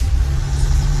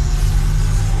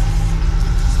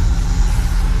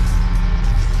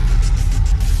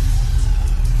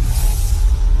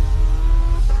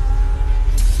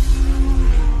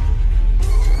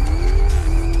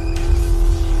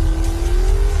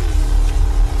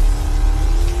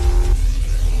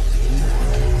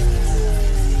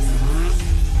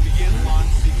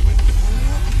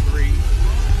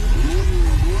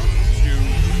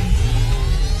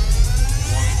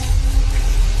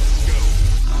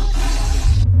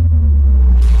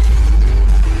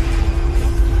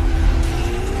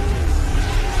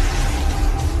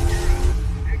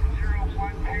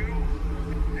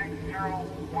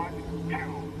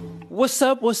What's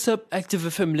up, Active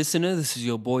FM listener? This is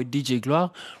your boy DJ Gloire,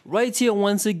 right here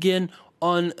once again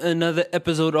on another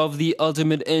episode of The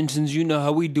Ultimate Engines. You know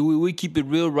how we do it. We keep it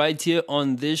real right here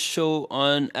on this show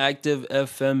on Active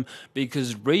FM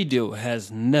because radio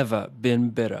has never been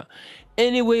better.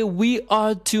 Anyway, we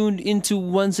are tuned into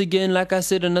once again, like I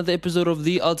said, another episode of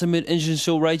The Ultimate Engine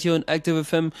Show right here on Active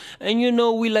FM. And you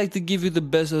know, we like to give you the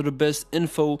best of the best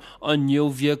info on your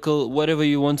vehicle, whatever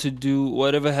you want to do,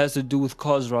 whatever has to do with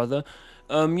cars rather.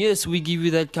 Yes, we give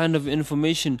you that kind of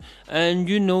information, and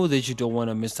you know that you don't want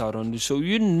to miss out on the show.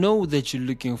 You know that you're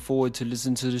looking forward to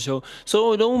listen to the show.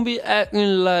 So don't be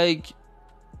acting like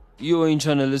you ain't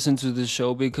trying to listen to the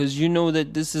show because you know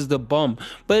that this is the bomb.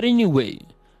 But anyway,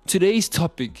 today's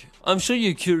topic, I'm sure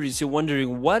you're curious, you're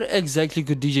wondering what exactly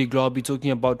could DJ Gloire be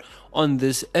talking about on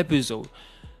this episode,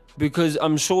 because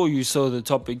I'm sure you saw the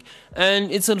topic,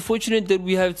 and it's unfortunate that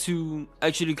we have to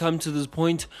actually come to this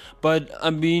point, but I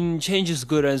mean, change is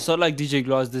good, and it's not like DJ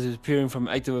Gloire is disappearing from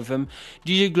Active FM.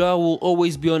 DJ Gloire will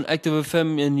always be on Active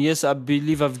FM, and yes, I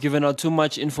believe I've given out too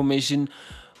much information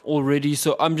already,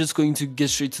 so I'm just going to get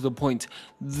straight to the point.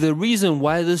 The reason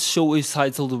why this show is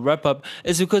titled Wrap Up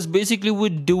is because basically we're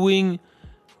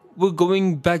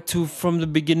going back to from the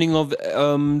beginning of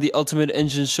the Ultimate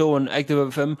Engine Show on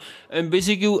Active FM, and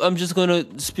basically I'm just gonna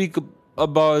speak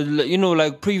about, you know,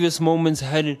 like previous moments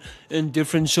had in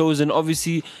different shows, and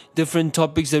obviously different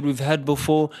topics that we've had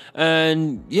before.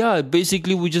 And yeah,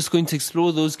 basically we're just going to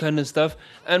explore those kind of stuff,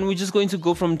 and we're just going to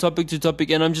go from topic to topic,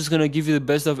 and I'm just going to give you the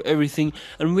best of everything,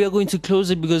 and we are going to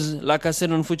close it because, like I said,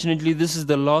 unfortunately this is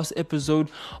the last episode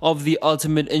of the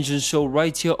Ultimate Engine Show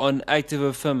right here on Active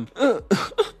FM.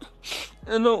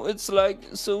 I know, it's like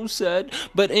so sad,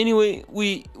 but anyway,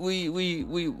 we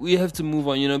have to move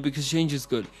on, you know, because change is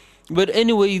good. But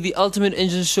anyway, the Ultimate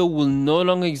Engine Show will no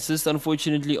longer exist,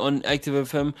 unfortunately, on Active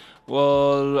FM.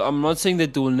 Well, I'm not saying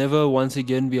that there will never once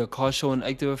again be a car show on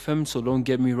Active FM, so don't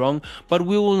get me wrong. But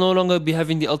we will no longer be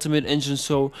having the Ultimate Engine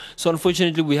Show, so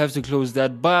unfortunately we have to close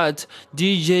that. But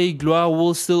DJ Gloire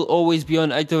will still always be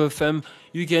on Active FM.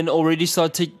 You can already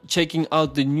start checking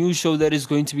out the new show that is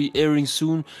going to be airing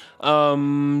soon.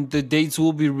 The dates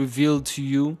will be revealed to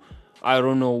you. I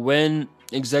don't know when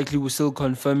exactly, we're still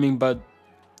confirming, but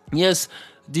yes,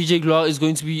 DJ Gloire is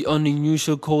going to be on a new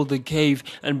show called The Cave,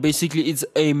 and basically it's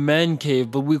a man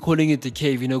cave, but we're calling it The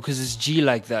Cave, you know, because it's G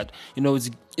like that, you know,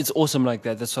 it's awesome like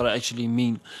that. That's what I actually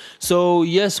mean. So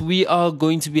yes, we are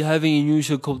going to be having a new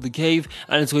show called The Cave,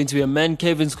 and it's going to be a man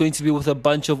cave, and it's going to be with a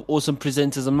bunch of awesome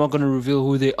presenters. I'm not going to reveal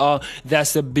who they are.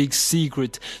 That's a big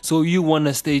secret. So you want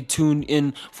to stay tuned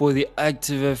in for the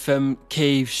Active FM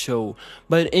Cave show.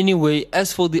 But anyway,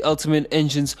 as for the Ultimate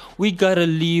Engines, we gotta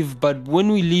leave, but when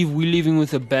we leave, we're leaving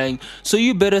with a bang. So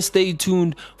you better stay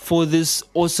tuned for this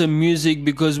awesome music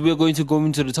because we're going to go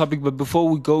into the topic. But before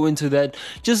we go into that,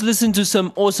 just listen to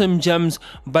some awesome jams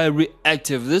by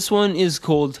Reactive. This one is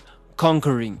called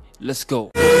Conquering. Let's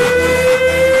go.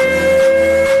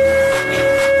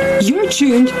 You're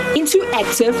tuned into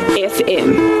Active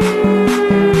FM.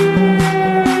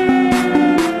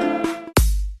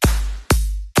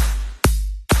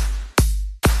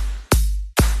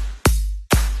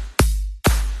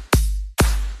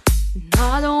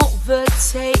 Not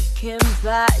overtaken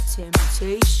by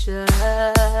temptation,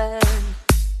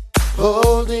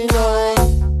 holding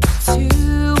on to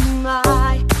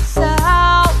my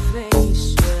salvation,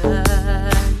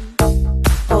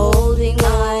 holding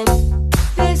on,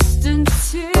 destined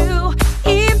to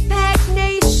impact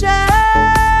nations,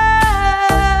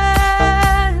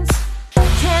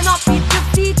 cannot be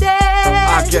defeated.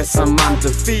 I guess I'm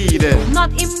undefeated.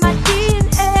 Not in my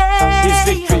DNA. His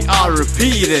victory I'll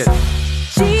repeat it.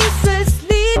 Jesus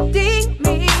leading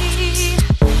me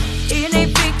in a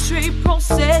victory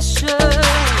procession.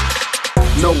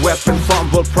 No weapon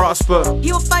formed will prosper.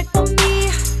 He'll fight for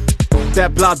me.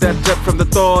 That blood that dripped from the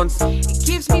thorns, It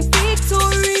gives me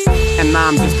victory. and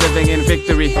I'm just living in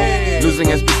victory. Losing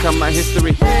has become my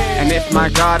history, and if my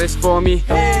God is for me,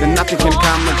 then nothing can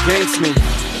come against me.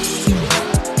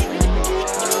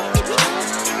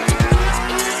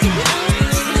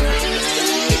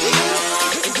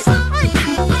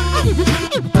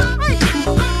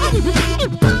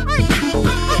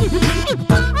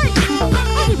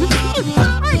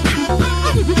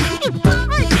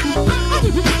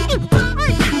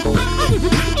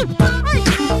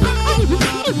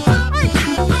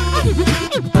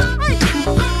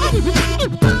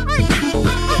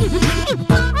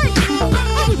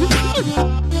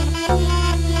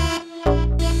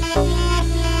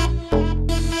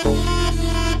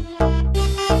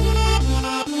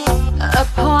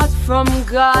 Apart from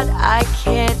God, I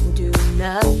can't do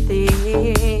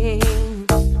nothing.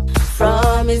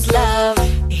 His love,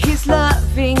 His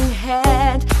loving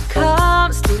hand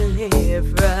comes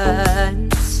deliverance.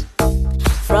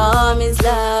 From His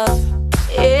love,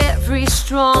 every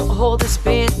stronghold has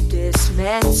been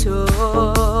dismantled.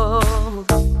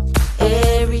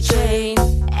 Every chain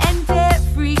and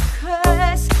every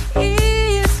curse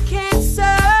is cancelled.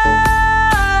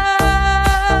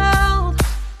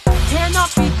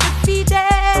 Cannot be defeated.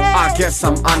 I guess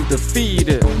I'm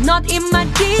undefeated. Not in my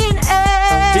DNA.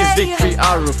 His victory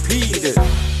I repeated.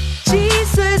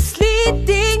 Jesus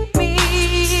leading me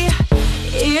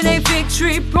in a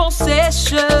victory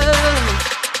procession.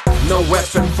 No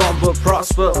weapon formed will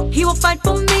prosper. He will fight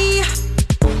for me,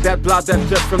 That blood that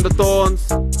dripped from the thorns,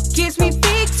 gives me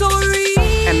victory.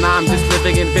 and now I'm just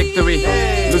living in victory.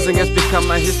 Losing has become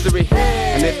my history.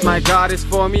 And if my God is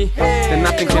for me, then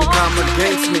nothing can come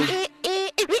against me.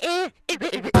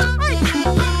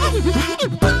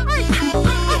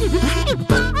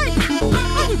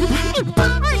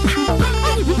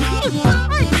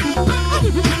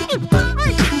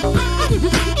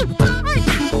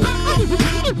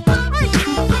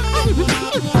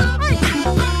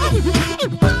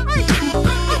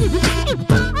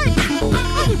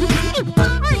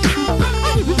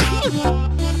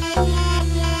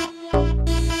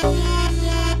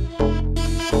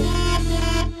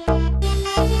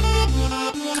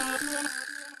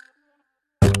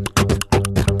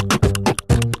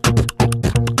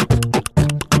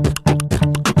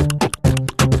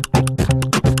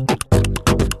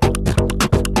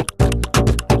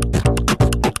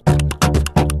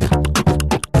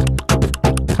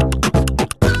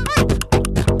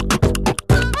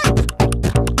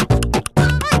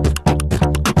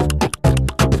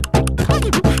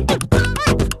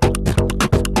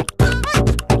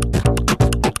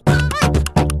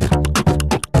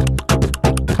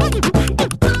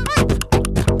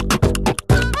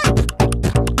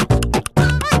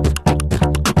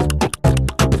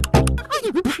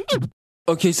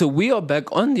 Okay, so we are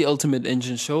back on the Ultimate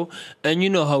Engine Show, and you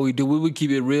know how we do. We will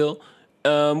keep it real.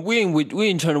 We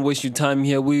ain't trying to waste your time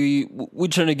here. We're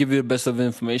trying to give you the best of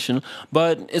information,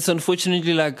 but it's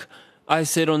unfortunately, like I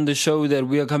said on the show, that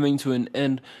we are coming to an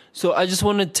end. So I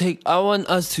want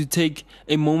us to take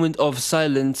a moment of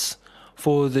silence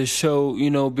for the show,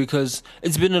 you know, because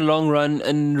it's been a long run,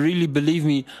 and really, believe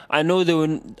me, I know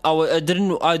that I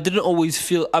didn't always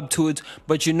feel up to it,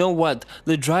 but you know what?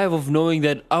 The drive of knowing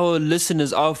that our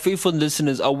listeners, our faithful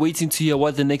listeners, are waiting to hear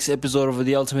what the next episode of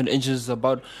The Ultimate Engine is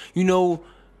about. You know,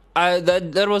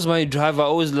 that was my drive. I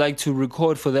always like to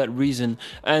record for that reason,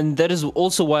 and that is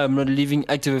also why I'm not leaving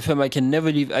Active FM. I can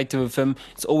never leave Active FM.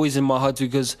 It's always in my heart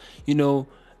because, you know,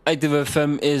 Active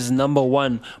FM is number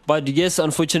one. But yes,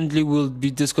 unfortunately, we'll be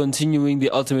discontinuing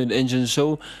the Ultimate Engine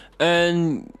Show.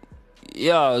 And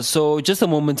yeah, so just a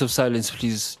moment of silence,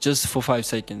 please. Just for 5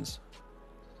 seconds.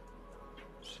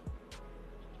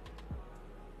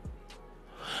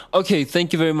 Okay,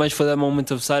 thank you very much for that moment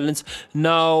of silence.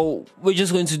 Now, we're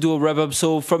just going to do a wrap up.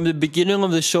 So, from the beginning of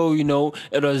the show, you know,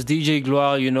 it was DJ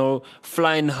Gloire, you know,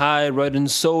 flying high, riding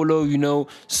solo, you know,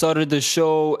 started the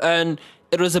show, and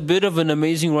it was a bit of an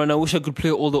amazing run. I wish I could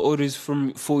play all the audios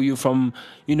for you from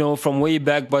way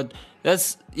back, but I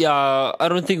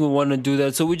don't think we want to do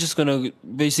that. So we're just gonna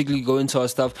basically go into our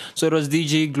stuff. So it was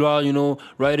DJ Gloire, you know,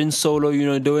 riding solo, you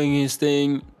know, doing his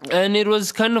thing, and it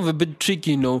was kind of a bit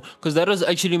tricky, you know, because that was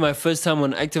actually my first time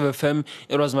on Active FM.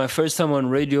 It was my first time on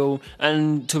radio,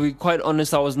 and to be quite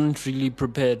honest, I wasn't really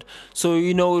prepared. So,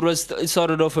 you know, it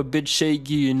started off a bit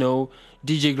shaky, you know.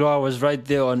 DJ Gloire was right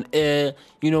there on air,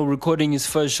 you know, recording his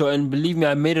first show. And believe me,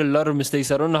 I made a lot of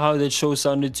mistakes. I don't know how that show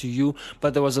sounded to you,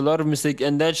 but there was a lot of mistakes.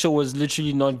 And that show was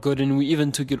literally not good. And we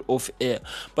even took it off air.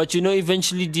 But, you know,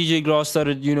 eventually DJ Gloire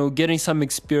started, you know, getting some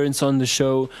experience on the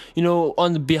show, you know,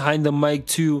 behind the mic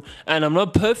too. And I'm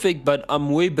not perfect, but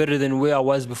I'm way better than where I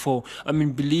was before. I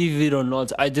mean, believe it or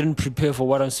not, I didn't prepare for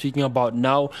what I'm speaking about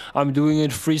now. I'm doing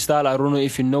it freestyle. I don't know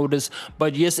if you noticed.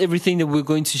 But yes, everything that we're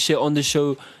going to share on the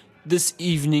show this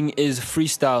evening is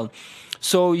freestyle.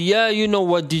 So yeah, you know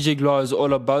what DJ Gloire is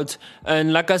all about.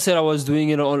 And like I said, I was doing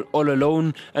it all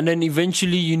alone. And then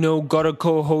eventually, you know, got a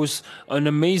co-host, an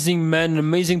amazing man, an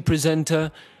amazing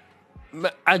presenter.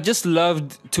 I just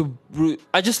loved to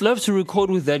record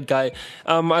with that guy.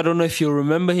 I don't know if you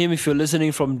remember him, if you're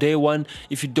listening from day one.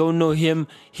 If you don't know him,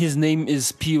 his name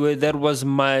is P-Way. That was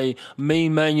my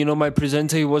main man, you know, my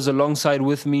presenter. He was alongside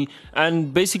with me.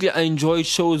 And basically, I enjoyed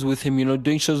shows with him, you know.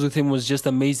 Doing shows with him was just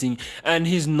amazing. And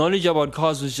his knowledge about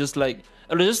cars was just like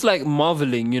I was just like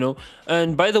marveling,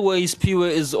 And by the way, Spiwe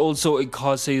is also a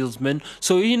car salesman,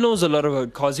 so he knows a lot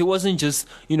about cars. He wasn't just,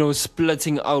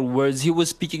 splitting out words. He was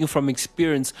speaking from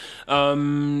experience.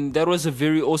 That was a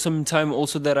very awesome time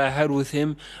also that I had with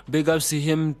him. Big ups to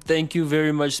him. Thank you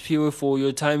very much, Spiwe, for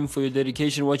your time, for your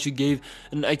dedication, what you gave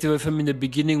an Active FM in the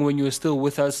beginning when you were still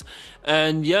with us.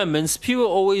 And yeah, man, Spiwe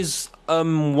always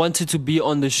wanted to be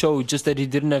on the show, just that he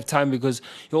didn't have time because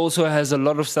he also has a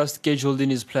lot of stuff scheduled in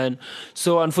his plan.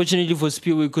 So unfortunately for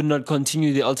Spiwe, we could not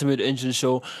continue the Ultimate Engine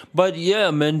show. But yeah,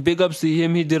 man, big ups to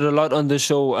him. He did a lot on the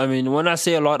show. I mean, when I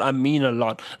say a lot, I mean a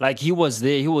lot. Like, he was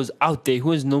there, he was out there, he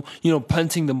was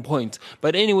punting them points.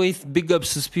 But anyway, big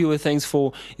ups to Spiwe. Thanks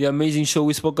for the amazing show.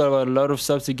 We spoke about a lot of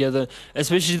stuff together,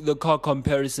 especially the car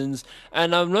comparisons.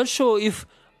 And I'm not sure if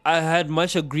I had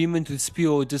much agreement with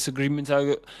Spiwe or disagreement.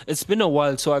 It's been a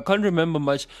while, so I can't remember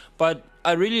much, but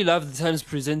I really loved the times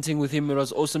presenting with him. It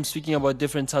was awesome speaking about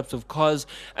different types of cars.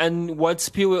 And what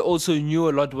Spiwe also knew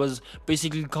a lot was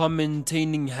basically car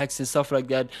maintaining hacks and stuff like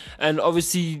that. And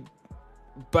obviously,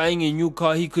 buying a new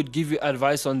car, he could give you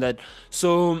advice on that.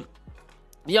 So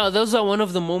yeah, those are one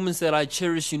of the moments that I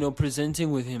cherish,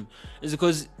 presenting with him. Is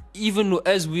because even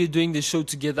as we're doing the show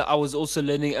together, I was also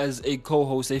learning as a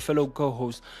co-host, a fellow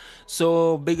co-host.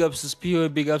 So big ups to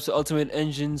Spiwe, big ups to Ultimate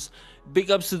Engines, big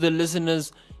ups to the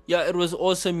listeners. Yeah, it was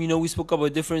awesome. We spoke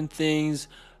about different things.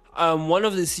 One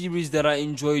of the series that I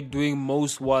enjoyed doing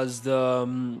most was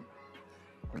the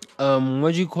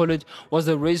what do you call it, was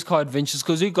the race car adventures,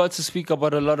 because we got to speak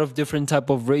about a lot of different type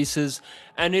of races,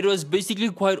 and it was basically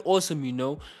quite awesome.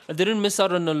 I didn't miss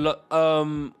out on a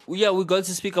lot. We got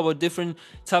to speak about different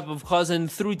type of cars,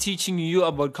 and through teaching you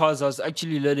about cars, I was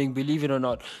actually learning, believe it or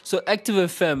not. So Active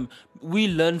FM, we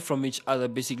learn from each other.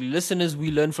 Basically, listeners,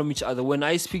 we learn from each other. When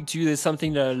I speak to you, there's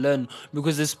something that I learn,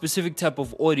 because there's a specific type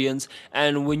of audience,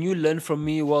 and when you learn from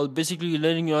me, well, basically you're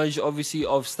learning knowledge, obviously,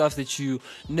 of stuff that you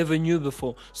never knew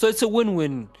before. So it's a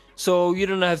win-win. So you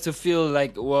don't have to feel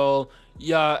like, well,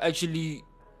 yeah, actually,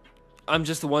 I'm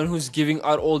just the one who's giving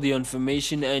out all the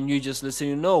information and you just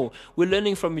listening. No, we're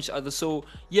learning from each other. So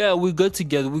yeah, we good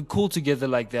together. We cool together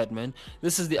like that, man.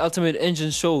 This is the Ultimate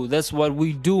Engine Show. That's what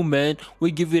we do, man.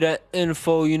 We give you that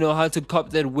info, how to cop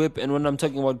that whip. And when I'm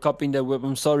talking about copying that whip,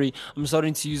 I'm sorry, I'm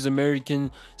starting to use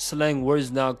American slang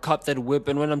words now. Cop that whip.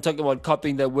 And when I'm talking about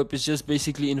copying that whip, it's just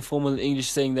basically informal English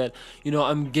saying that,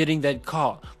 I'm getting that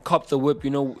car. Cop the whip.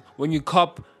 When you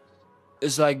cop,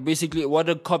 it's like basically what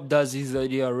a cop does is that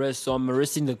they arrest. So I'm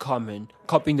arresting the car, man.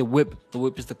 Copying the whip. The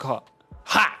whip is the car.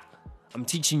 Ha! I'm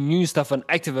teaching new stuff on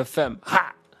Active FM.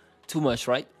 Ha! Too much,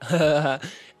 right?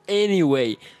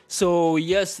 Anyway, so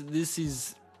yes,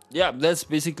 that's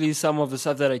basically some of the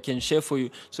stuff that I can share for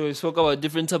you. So we spoke about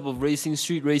different type of racing,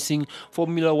 street racing,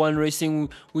 Formula One racing.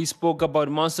 We spoke about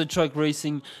monster truck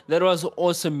racing. That was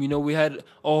awesome. We had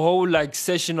a whole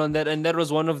session on that, and that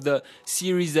was one of the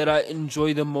series that I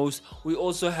enjoyed the most. We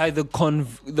also had the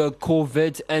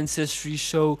Corvette Ancestry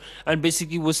show, and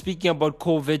basically we're speaking about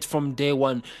Corvette from day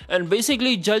one. And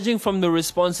basically, judging from the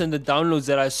response and the downloads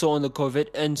that I saw on the Corvette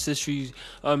Ancestry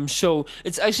show,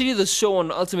 it's actually the show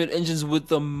on Ultimate Engines with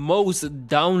the most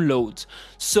downloads.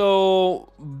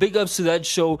 So big ups to that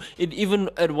show. It even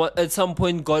at some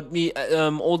point got me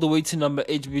all the way to number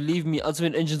 8. Believe me,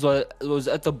 Ultimate Engines was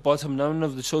at the bottom. None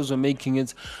of the shows were making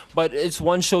it, but it's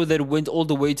one show that went all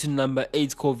the way to number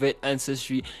 8, Corvette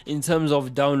Ancestry, in terms of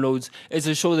downloads. It's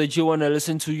a show that you want to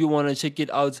listen to, you want to check it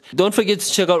out. Don't forget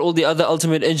to check out all the other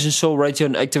Ultimate Engine show right here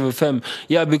on Active FM.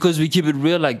 Yeah, because we keep it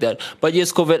real like that. But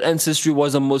yes, Corvette Ancestry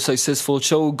was the most successful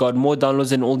show, got more downloads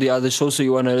than all the other shows, so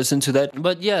you want to listen to that.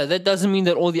 But yeah, that doesn't mean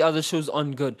that all the other shows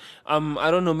aren't good.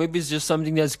 I don't know, maybe it's just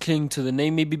something that's clinging to the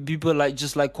name. Maybe people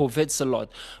just like Corvettes a lot.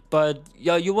 But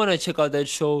yeah, you want to check out that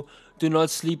show. Do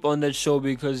not sleep on that show,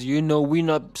 because we're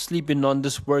not sleeping on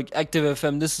this work. Active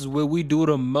FM, this is where we do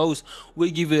the most.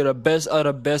 We give it the best out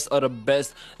of best out of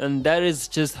best, and that is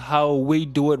just how we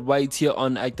do it right here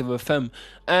on Active FM.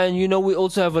 And we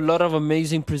also have a lot of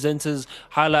amazing presenters.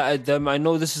 Highlight at them. I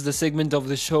know this is the segment of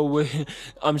the show where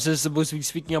I'm just supposed to be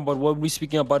speaking about what we're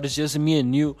speaking about. It's just me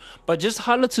and you, but just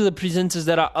highlight to the presenters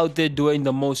that are out there doing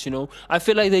the most. I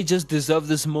feel like they just deserve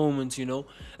this moment.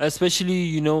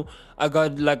 Especially I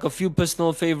got a few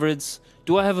personal favorites.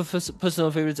 Do I have a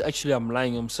personal favorites? Actually, I'm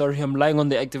lying. I'm sorry. I'm lying on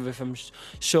the Active FM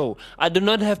show. I do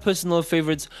not have personal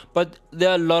favorites, but there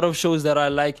are a lot of shows that I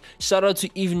like. Shout out to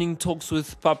Evening Talks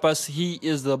with Papas. He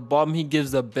is the bomb. He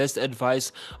gives the best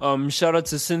advice. Shout out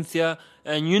to Cynthia.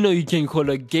 And you can call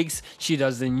her Gigs. She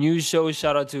does the news show.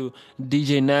 Shout out to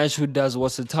DJ Nash, who does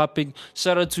What's the Topic.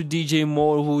 Shout out to DJ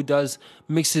Moore, who does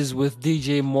mixes with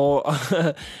DJ Moore.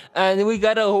 And we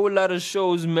got a whole lot of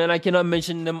shows, man. I cannot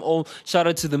mention them all. Shout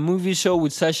out to the movie show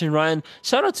with Sash and Ryan.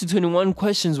 Shout out to 21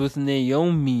 Questions with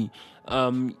Naomi.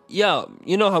 Yeah,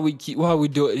 you know how we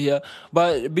do it here.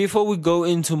 But before we go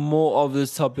into more of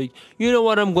this topic, you know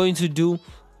what I'm going to do?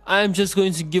 I'm just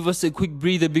going to give us a quick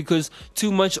breather because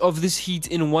too much of this heat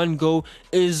in one go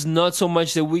is not so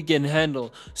much that we can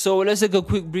handle. So let's take a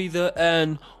quick breather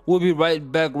and we'll be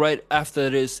right back right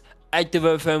after this. Active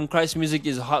FM, Christ music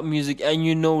is hot music, and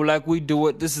like we do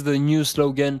it, this is the new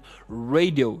slogan,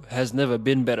 radio has never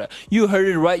been better. You heard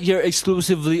it right here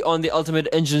exclusively on the Ultimate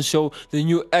Engine Show, the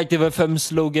new Active FM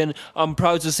slogan. I'm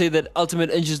proud to say that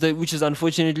Ultimate Engines Day, which is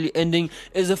unfortunately ending,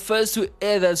 is the first to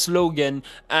air that slogan.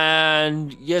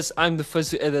 And yes, I'm the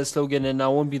first to air that slogan, and I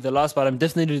won't be the last, but I'm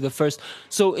definitely the first.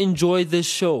 So enjoy this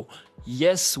show.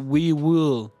 Yes, we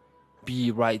will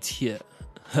be right here.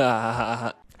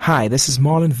 Hi, this is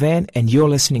Marlon Van, and you're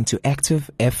listening to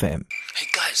Active FM. Hey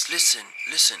guys, listen.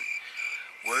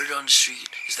 Word on the street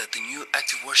is that the new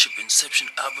Active Worship Inception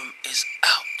album is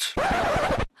out.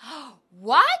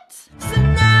 What? So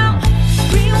now,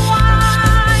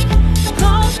 rewind, go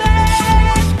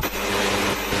back.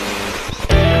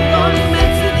 Going back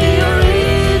to the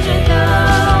original.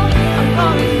 I'm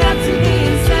going back to the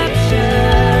inception.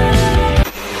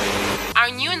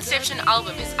 Our new Inception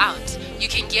album is out. You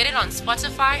can get it on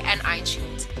Spotify and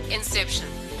iTunes. Inception,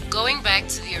 going back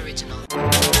to the original.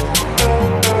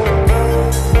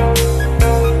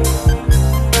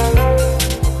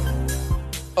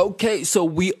 Okay, so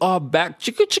we are back.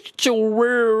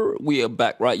 We are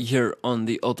back right here on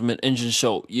the Ultimate Engine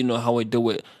Show. You know how we do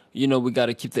it. We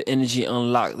gotta keep the energy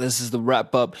unlocked. This is the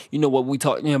wrap up. You know what we're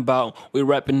talking about. We're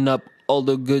wrapping up all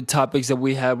the good topics that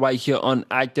we have right here on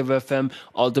Active FM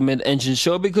Ultimate Engine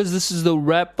Show, because this is the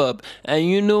wrap up, and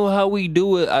you know how we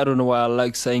do it. I don't know why I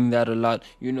like saying that a lot.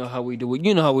 You know how we do it.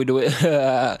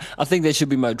 I think that should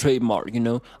be my trademark.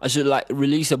 I should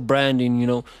release a branding.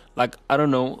 I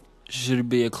don't know, should it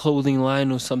be a clothing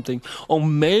line or something, or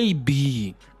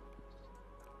maybe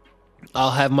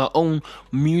I'll have my own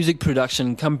music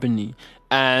production company.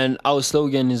 And our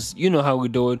slogan is, you know how we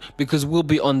do it, because we'll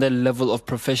be on that level of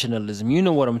professionalism. You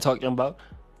know what I'm talking about?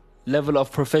 Level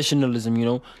of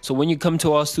professionalism, So when you come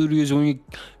to our studios, when you're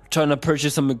trying to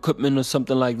purchase some equipment or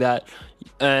something like that,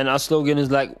 and our slogan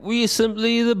is we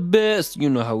simply the best. You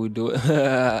know how we do it.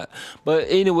 But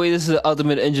anyway, this is the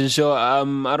Ultimate Engine Show. I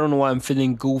don't know why I'm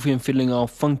feeling goofy and feeling all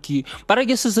funky, but I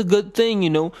guess it's a good thing,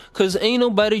 because ain't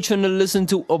nobody trying to listen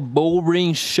to a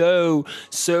boring show.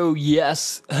 So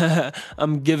yes,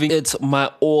 I'm giving it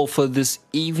my all for this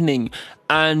evening.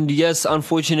 And yes,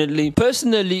 unfortunately,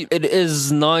 personally, it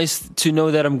is nice to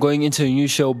know that I'm going into a new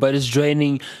show, but it's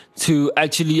draining to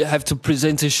actually have to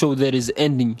present a show that is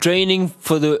ending. Draining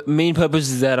for the main purpose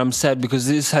is that I'm sad because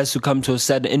this has to come to a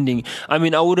sad ending. I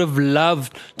mean, I would have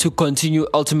loved to continue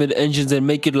Ultimate Engines and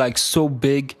make it so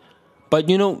big, but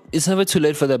it's never too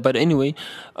late for that. But anyway,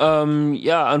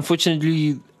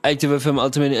 unfortunately, Active FM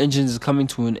Ultimate Engines is coming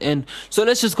to an end. So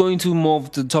let's just go into more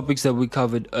of the topics that we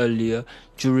covered earlier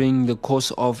during the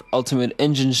course of Ultimate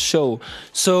Engine Show.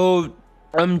 So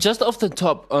just off the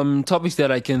top, topics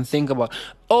that I can think about.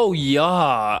 Oh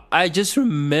yeah, I just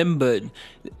remembered.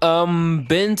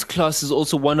 Ben's class is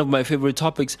also one of my favorite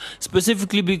topics,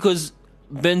 specifically because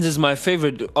Benz is my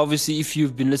favorite. Obviously, if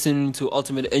you've been listening to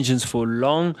Ultimate Engines for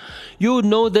long, you would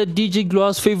know that DJ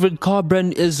Gloire's favorite car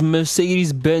brand is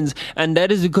Mercedes-Benz, and that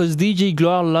is because DJ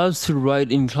Gloire loves to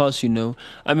ride in class,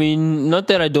 I mean, not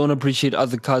that I don't appreciate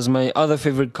other cars. My other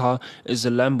favorite car is a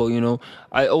Lambo,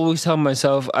 I always tell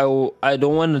myself I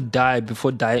don't want to die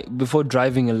before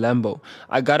driving a Lambo.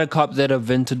 I gotta cop that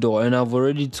Aventador, and I've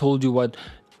already told you what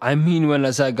I mean when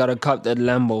I say I gotta cop that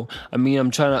Lambo. I mean,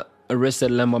 I'm trying to arrest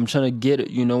that Lambo. I'm trying to get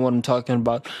it. You know what I'm talking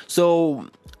about. So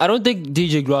I don't think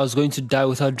DJ Gloire is going to die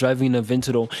without driving an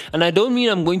Aventador. And I don't mean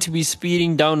I'm going to be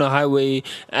speeding down a highway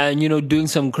and doing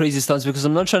some crazy stunts, because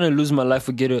I'm not trying to lose my life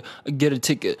or get a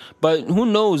ticket. But who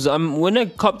knows? When I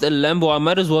cop that Lambo, I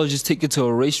might as well just take it to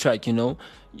a racetrack.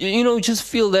 Just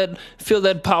feel that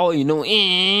power.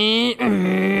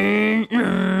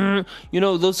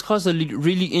 Those cars are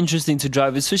really interesting to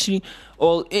drive, especially.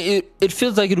 Well, it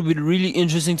feels like it would be really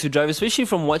interesting to drive, especially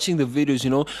from watching the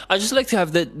videos. I just like to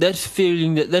have that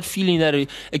feeling, that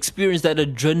experience, that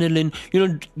adrenaline.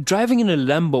 Driving in a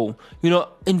Lambo.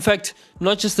 In fact,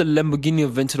 not just a Lamborghini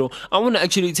Aventador. I want to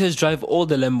actually test drive all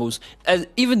the Lambos. As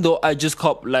even though I just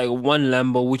cop like one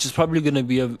Lambo, which is probably gonna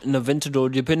be an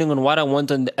Aventador, depending on what I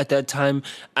want at that time,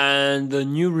 and the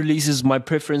new release is my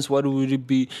preference. What would it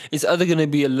be? It's either gonna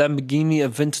be a Lamborghini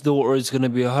Aventador or it's gonna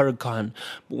be a Huracan.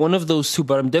 One of those two,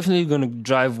 but I'm definitely gonna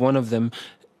drive one of them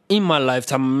in my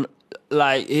lifetime.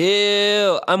 Like,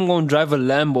 yeah, I'm gonna drive a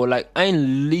Lambo. Like, I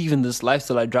ain't leaving this life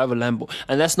till I drive a Lambo.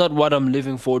 And that's not what I'm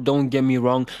living for, don't get me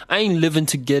wrong. I ain't living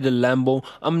to get a Lambo.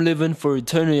 I'm living for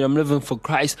eternity. I'm living for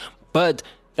Christ. But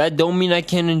that don't mean I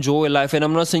can't enjoy life. And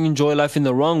I'm not saying enjoy life in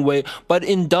the wrong way, but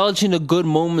indulge in the good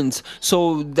moments.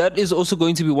 So that is also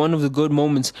going to be one of the good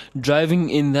moments, driving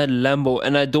in that Lambo.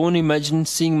 And I don't imagine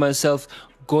seeing myself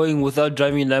going without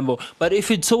driving a Lambo. But if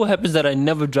it so happens that I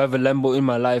never drive a Lambo in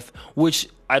my life, which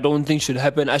I don't think should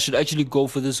happen, I should actually go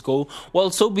for this goal.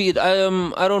 Well, so be it.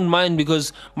 I don't mind,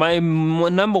 because my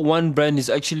number one brand is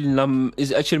actually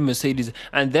Mercedes,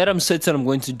 and that I'm certain I'm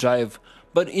going to drive.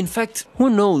 But in fact, who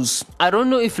knows? I don't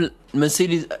know if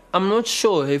Mercedes, I'm not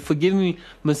sure. Hey, forgive me,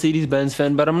 Mercedes-Benz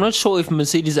fan, but I'm not sure if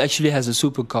Mercedes actually has a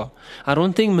supercar. I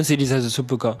don't think Mercedes has a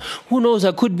supercar. Who knows?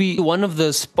 I could be one of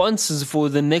the sponsors for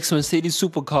the next Mercedes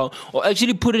supercar, or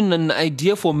actually put in an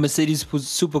idea for Mercedes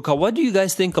supercar. What do you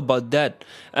guys think about that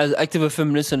as Active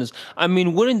FM listeners? I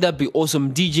mean, wouldn't that be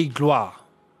awesome? DJ Gloire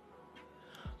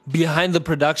behind the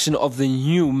production of the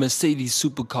new Mercedes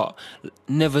supercar,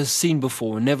 never seen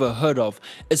before, never heard of.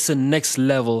 It's the next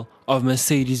level of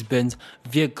Mercedes-Benz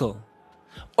vehicle.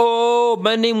 Oh,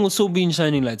 my name will so be in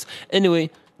shining lights.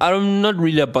 Anyway, I'm not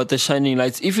really about the shining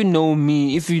lights. If you know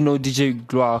me, if you know DJ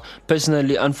Gloire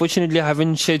personally, unfortunately I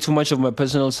haven't shared too much of my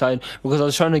personal side, because I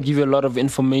was trying to give you a lot of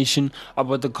information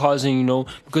about the cars, and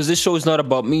because this show is not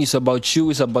about me, it's about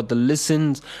you, it's about the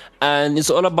listens, and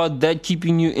it's all about that,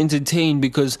 keeping you entertained,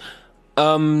 because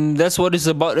that's what it's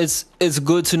about. It's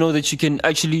good to know that you can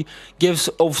actually give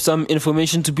off some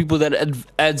information to people that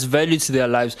adds value to their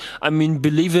lives. I mean,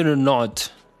 believe it or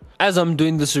not, as I'm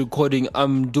doing this recording,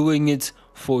 I'm doing it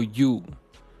for you.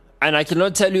 And I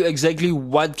cannot tell you exactly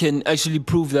what can actually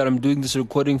prove that I'm doing this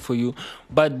recording for you.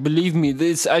 But believe me,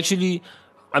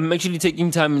 I'm actually taking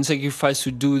time and sacrifice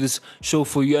to do this show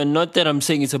for you. And not that I'm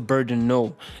saying it's a burden,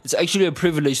 no. It's actually a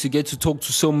privilege to get to talk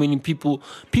to so many people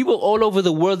all over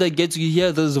the world that get to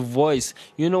hear this voice.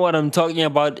 You know what I'm talking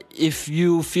about. If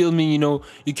you feel me,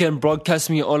 you can broadcast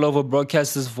me all over,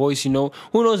 broadcast this voice, Who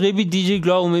knows, maybe DJ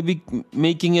Glow, maybe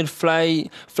making it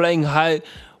flying high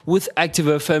with Active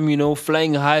FM,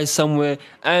 flying high somewhere.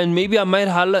 And maybe I might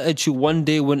holler at you one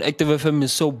day when Active FM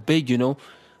is so big,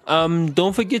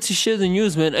 Don't forget to share the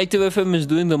news, man. Active FM is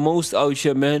doing the most out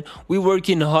here, man. We're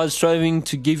working hard, striving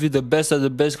to give you the best of the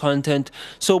best content.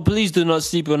 So please do not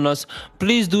sleep on us.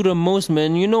 Please do the most,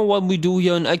 man. You know what we do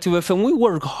here on Active FM? We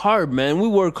work hard, man. We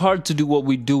work hard to do what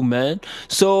we do, man.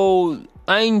 So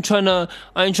I ain't trying to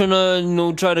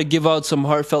try to give out some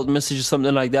heartfelt message or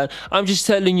something like that. I'm just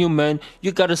telling you, man,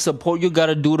 you gotta support, you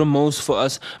gotta do the most for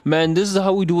us, man. This is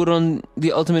how we do it on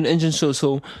the Ultimate Engine Show.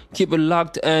 So keep it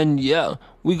locked, and yeah,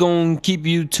 we gonna keep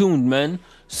you tuned, man.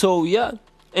 So yeah.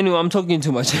 Anyway, I'm talking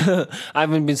too much. I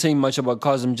haven't been saying much about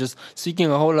cars. I'm just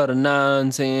speaking a whole lot of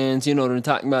nonsense. You know what I'm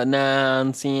talking about?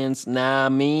 Nonsense. I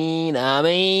mean,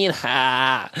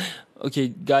 ha. Okay,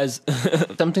 guys,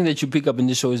 something that you pick up in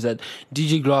this show is that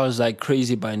DJ Gloire is like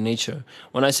crazy by nature.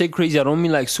 When I say crazy, I don't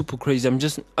mean like super crazy. I'm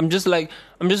just like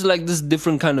this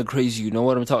different kind of crazy. You know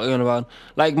what I'm talking about?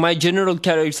 Like, my general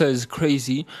character is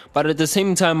crazy, but at the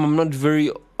same time, I'm not very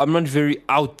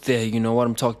out there. You know what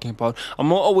I'm talking about? I'm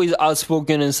not always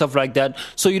outspoken and stuff like that.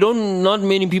 So not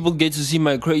many people get to see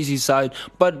my crazy side,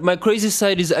 but my crazy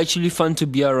side is actually fun to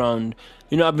be around.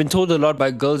 I've been told a lot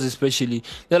by girls especially.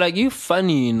 They're like, you're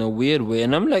funny in a weird way.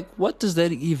 And I'm like, what does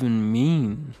that even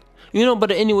mean?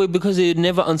 But anyway, because they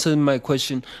never answered my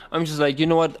question, I'm just like, you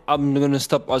know what? I'm going to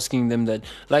stop asking them that.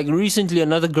 Like, recently,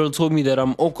 another girl told me that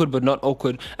I'm awkward but not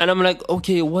awkward. And I'm like,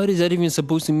 okay, what is that even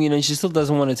supposed to mean? And she still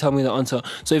doesn't want to tell me the answer.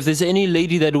 So if there's any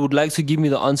lady that would like to give me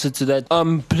the answer to that,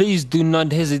 please do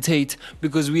not hesitate,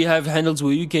 because we have handles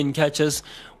where you can catch us.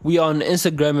 We are on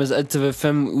Instagram as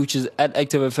ActiveFM, which is at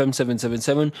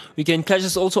ActiveFM777. We can catch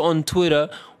us also on Twitter,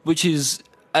 which is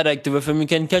at ActiveFM. You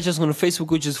can catch us on Facebook,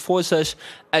 which is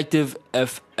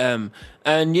 /ActiveFM.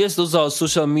 And yes, those are our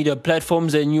social media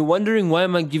platforms. And you're wondering, why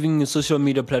am I giving you social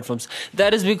media platforms?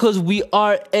 That is because we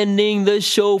are ending the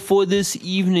show for this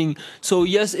evening. So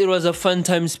yes, it was a fun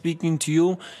time speaking to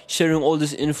you, sharing all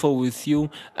this info with you.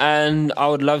 And I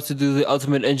would love to do the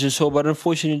Ultimate Engine Show, but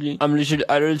unfortunately, I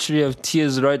literally have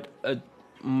tears right at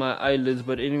my eyelids.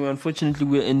 But anyway, unfortunately,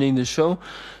 we're ending the show.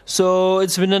 So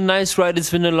it's been a nice ride. It's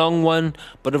been a long one.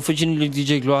 But unfortunately,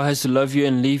 DJ Gloire has to love you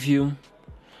and leave you.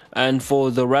 And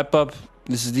for the wrap up,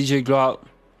 this is DJ Gloire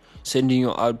sending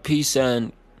you out. Peace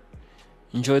and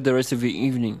enjoy the rest of your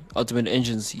evening. Ultimate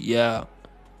Engines, yeah.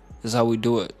 That's how we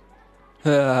do it.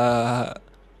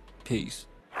 Peace.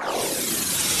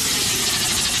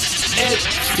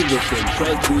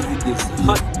 Track music is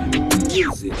hot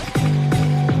music.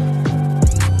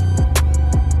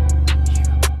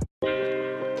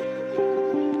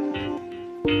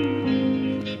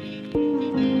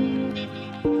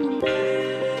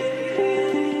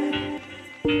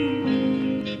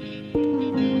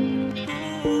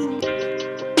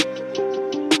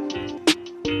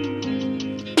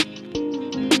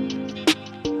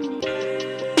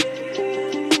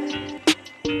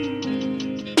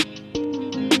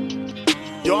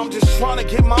 Yo, I'm just trying to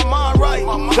get my mind right,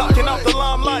 ducking out the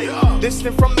limelight,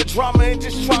 distant from the drama and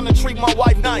just trying to treat my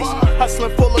wife nice.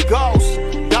 Hustling full of goals,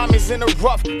 diamonds in the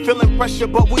rough, feeling pressure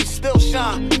but we still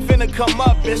shine. Finna come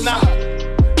up and I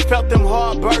felt them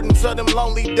hard burdens of them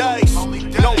lonely days.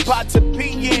 No pot to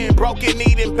pee in, broken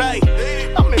eating pay.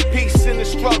 I'm in peace in the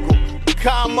struggle,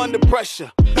 calm under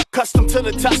pressure, accustomed to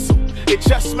the tussle. It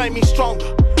just made me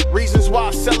stronger. Reasons why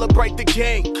I celebrate the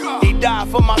king. He died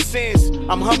for my sins.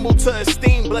 I'm humble to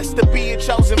esteem, blessed to be a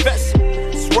chosen vessel.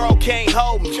 This world can't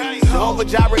hold me. Jehovah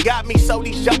Jireh got me, so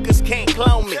these jokers can't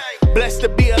clone me. Blessed to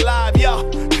be alive, yo.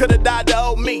 Could've died the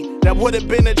old me. That would've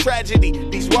been a tragedy.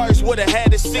 These words would've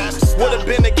had to cease. Would've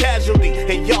been a casualty.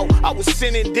 And yo, I was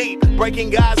sinning deep,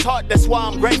 breaking God's heart. That's why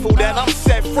I'm grateful that I'm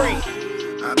set free.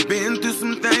 I've been through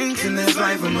some things in this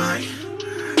life of mine.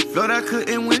 Thought I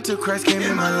couldn't win till Christ came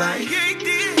in my life.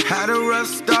 Had a rough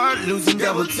start, losing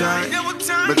double time.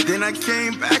 But then I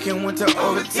came back and went to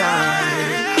overtime.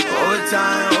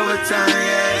 Overtime,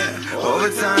 yeah.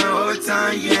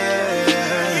 Overtime,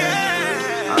 yeah.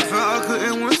 I felt I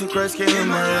couldn't win till Christ came in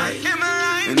my life.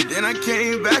 And then I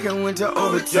came back and went to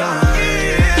overtime.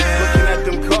 Looking at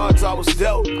them cards I was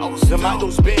dealt. Them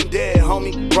idols been dead,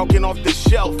 homie, broken off the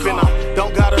shelf. And I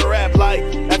don't gotta rap like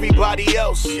everybody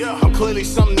else. I'm clearly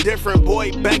something different,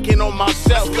 boy, banking on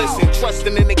myself. Listen,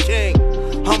 trusting in the king,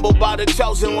 humbled by the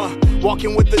chosen one,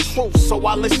 walking with the truth, so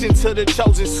I listen to the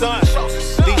chosen son.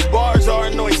 These bars are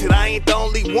anointed, I ain't the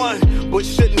only one, but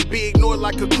shouldn't be ignored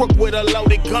like a crook with a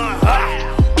loaded gun.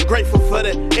 I'm grateful for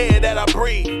the air that I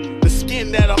breathe, the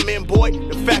skin that I'm in, boy,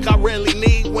 the fact I really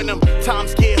need. When them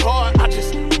times get hard, I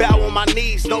just bow on my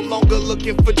knees. No longer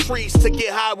looking for trees to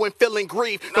get high when feeling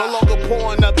grief. No longer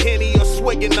pouring up Henny or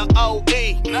swigging the OE.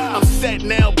 I'm set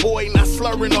now, boy, not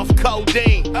slurring off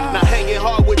codeine. Not hanging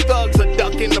hard with thugs or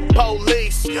ducking the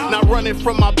police. Not running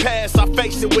from my past, I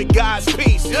face it with God's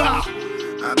peace.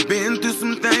 I've been through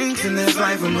some things in this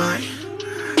life of mine.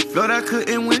 Thought I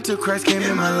couldn't win till Christ came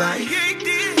in my life.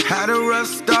 Had a rough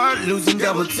start, losing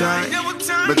double time.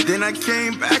 But then I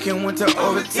came back and went to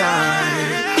overtime.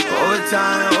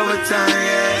 Overtime,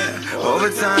 yeah.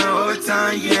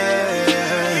 Overtime,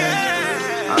 yeah.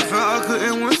 I felt I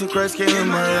couldn't win till Christ came in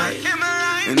my life.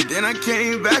 And then I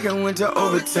came back and went to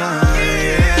overtime,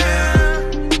 yeah.